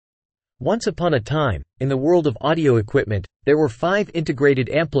Once upon a time, in the world of audio equipment, there were 5 integrated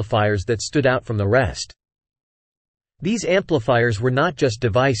amplifiers that stood out from the rest. These amplifiers were not just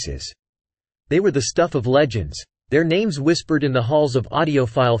devices. They were the stuff of legends, their names whispered in the halls of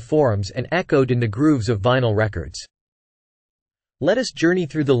audiophile forums and echoed in the grooves of vinyl records. Let us journey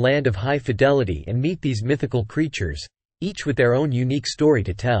through the land of high fidelity and meet these mythical creatures, each with their own unique story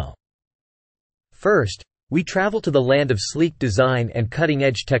to tell. First, we travel to the land of sleek design and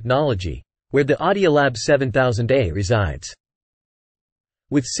cutting-edge technology, where the Audiolab 7000A resides.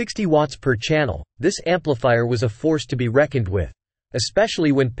 With 60 watts per channel, this amplifier was a force to be reckoned with,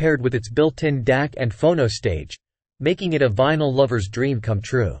 especially when paired with its built-in DAC and phono stage, making it a vinyl lover's dream come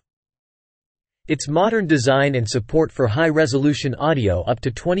true. Its modern design and support for high-resolution audio up to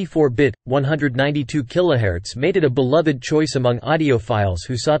 24-bit, 192 kHz made it a beloved choice among audiophiles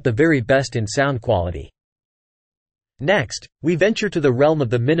who sought the very best in sound quality. Next, we venture to the realm of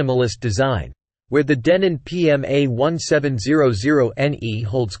the minimalist design, where the Denon PMA1700NE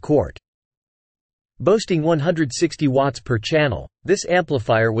holds court. Boasting 160 watts per channel, this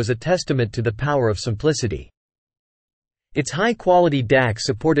amplifier was a testament to the power of simplicity. Its high-quality DAC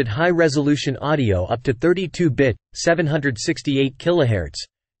supported high-resolution audio up to 32-bit, 768 kHz,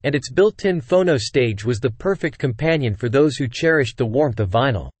 and its built-in phono stage was the perfect companion for those who cherished the warmth of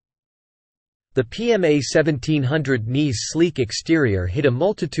vinyl. The PMA1700NE's sleek exterior hid a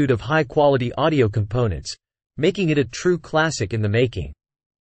multitude of high-quality audio components, making it a true classic in the making.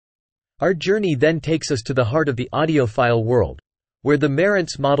 Our journey then takes us to the heart of the audiophile world, where the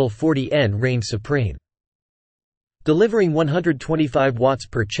Marantz Model 40N reigned supreme. Delivering 125 watts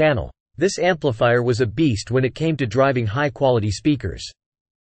per channel, this amplifier was a beast when it came to driving high-quality speakers.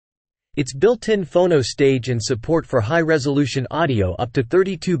 Its built-in phono stage and support for high-resolution audio up to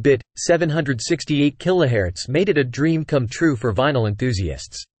 32-bit, 768 kHz made it a dream come true for vinyl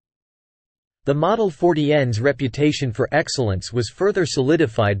enthusiasts. The Model 40N's reputation for excellence was further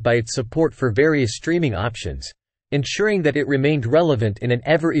solidified by its support for various streaming options, ensuring that it remained relevant in an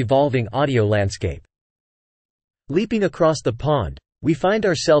ever-evolving audio landscape. Leaping across the pond, we find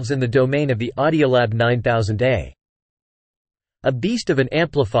ourselves in the domain of the Audiolab 9000A. A beast of an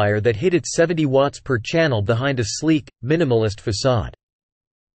amplifier that hid its 70 watts per channel behind a sleek, minimalist facade.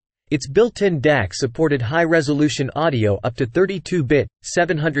 Its built-in DAC supported high-resolution audio up to 32-bit,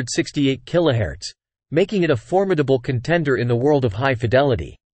 768 kHz, making it a formidable contender in the world of high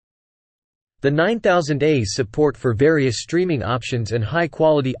fidelity. The 9000A's support for various streaming options and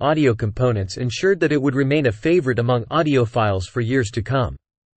high-quality audio components ensured that it would remain a favorite among audiophiles for years to come.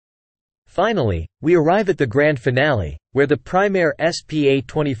 Finally, we arrive at the grand finale, where the Primare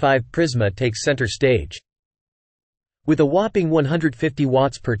SPA25 Prisma takes center stage. With a whopping 150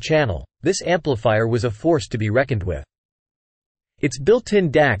 watts per channel, this amplifier was a force to be reckoned with. Its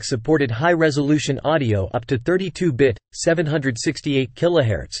built-in DAC supported high-resolution audio up to 32-bit, 768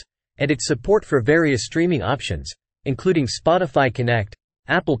 kHz, and its support for various streaming options, including Spotify Connect,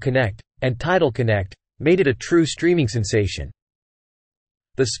 Apple Connect, and Tidal Connect, made it a true streaming sensation.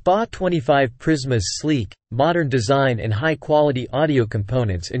 The SPA25 Prisma's sleek, modern design and high-quality audio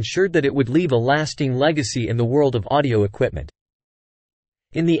components ensured that it would leave a lasting legacy in the world of audio equipment.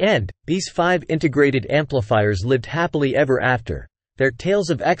 In the end, these 5 integrated amplifiers lived happily ever after, their tales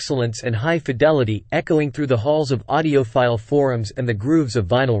of excellence and high fidelity echoing through the halls of audiophile forums and the grooves of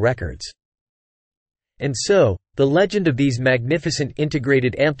vinyl records. And so, the legend of these magnificent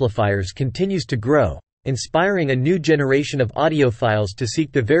integrated amplifiers continues to grow, inspiring a new generation of audiophiles to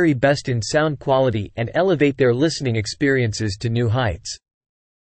seek the very best in sound quality and elevate their listening experiences to new heights.